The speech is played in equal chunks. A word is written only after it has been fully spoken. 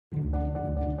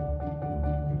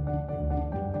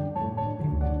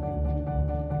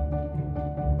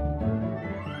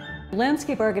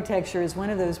Landscape architecture is one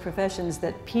of those professions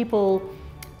that people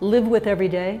live with every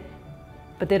day,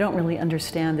 but they don't really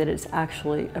understand that it's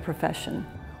actually a profession.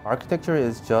 Architecture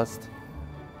is just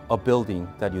a building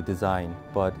that you design,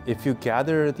 but if you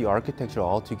gather the architecture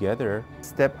all together,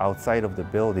 step outside of the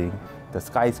building, the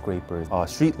skyscrapers,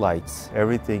 street lights,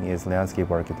 everything is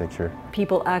landscape architecture.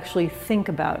 People actually think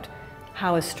about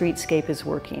how a streetscape is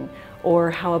working or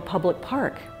how a public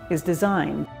park is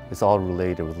designed. It's all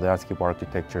related with landscape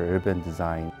architecture, urban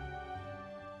design.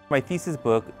 My thesis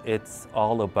book, it's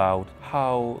all about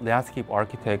how landscape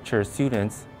architecture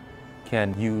students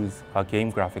can use game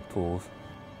graphic tools.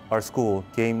 Our school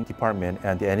game department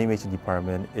and the animation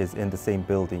department is in the same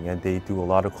building, and they do a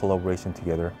lot of collaboration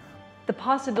together. The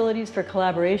possibilities for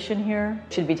collaboration here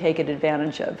should be taken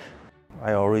advantage of.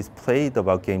 I always played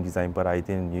about game design, but I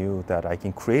didn't know that I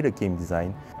can create a game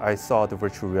design. I saw the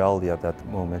virtual reality at that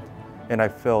moment, and I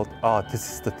felt, oh,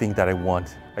 this is the thing that I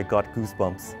want. I got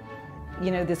goosebumps.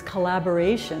 You know, this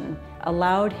collaboration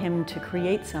allowed him to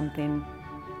create something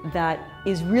that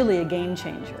is really a game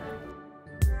changer.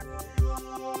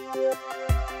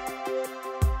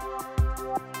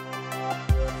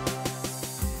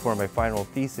 For my final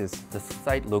thesis, the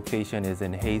site location is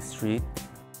in Hayes Street.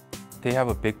 They have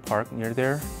a big park near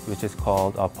there, which is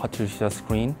called Patricia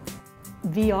Screen.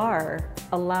 VR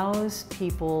allows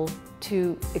people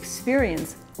to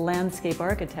experience landscape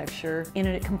architecture in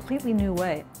a completely new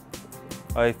way.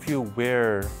 If you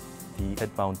wear the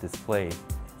head-mount display,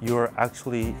 you're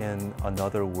actually in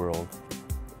another world.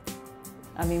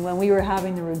 I mean, when we were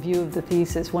having the review of the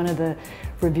thesis, one of the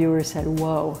reviewers said,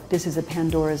 "Whoa, this is a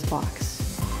Pandora's box."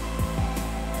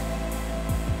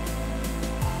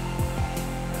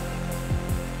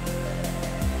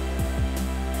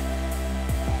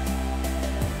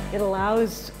 It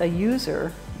allows a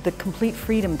user the complete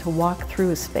freedom to walk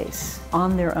through a space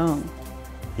on their own.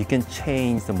 You can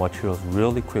change the materials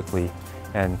really quickly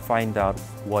and find out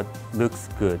what looks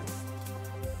good.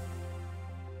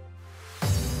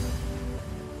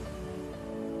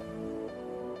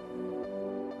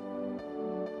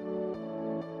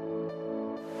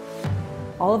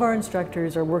 All of our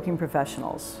instructors are working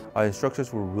professionals. Our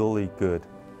instructors were really good.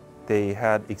 They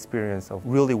had experience of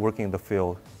really working in the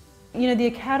field. You know, the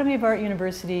Academy of Art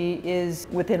University is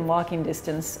within walking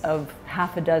distance of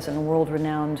half a dozen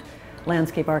world-renowned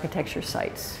landscape architecture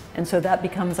sites. And so that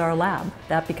becomes our lab.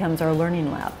 That becomes our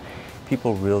learning lab.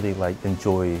 People really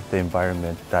enjoy the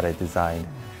environment that I designed.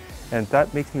 And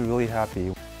that makes me really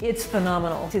happy. It's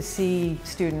phenomenal to see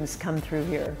students come through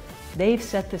here. They've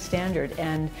set the standard,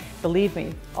 and believe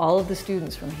me, all of the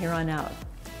students from here on out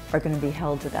are going to be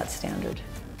held to that standard.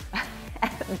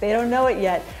 They don't know it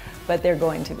yet, but they're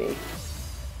going to be.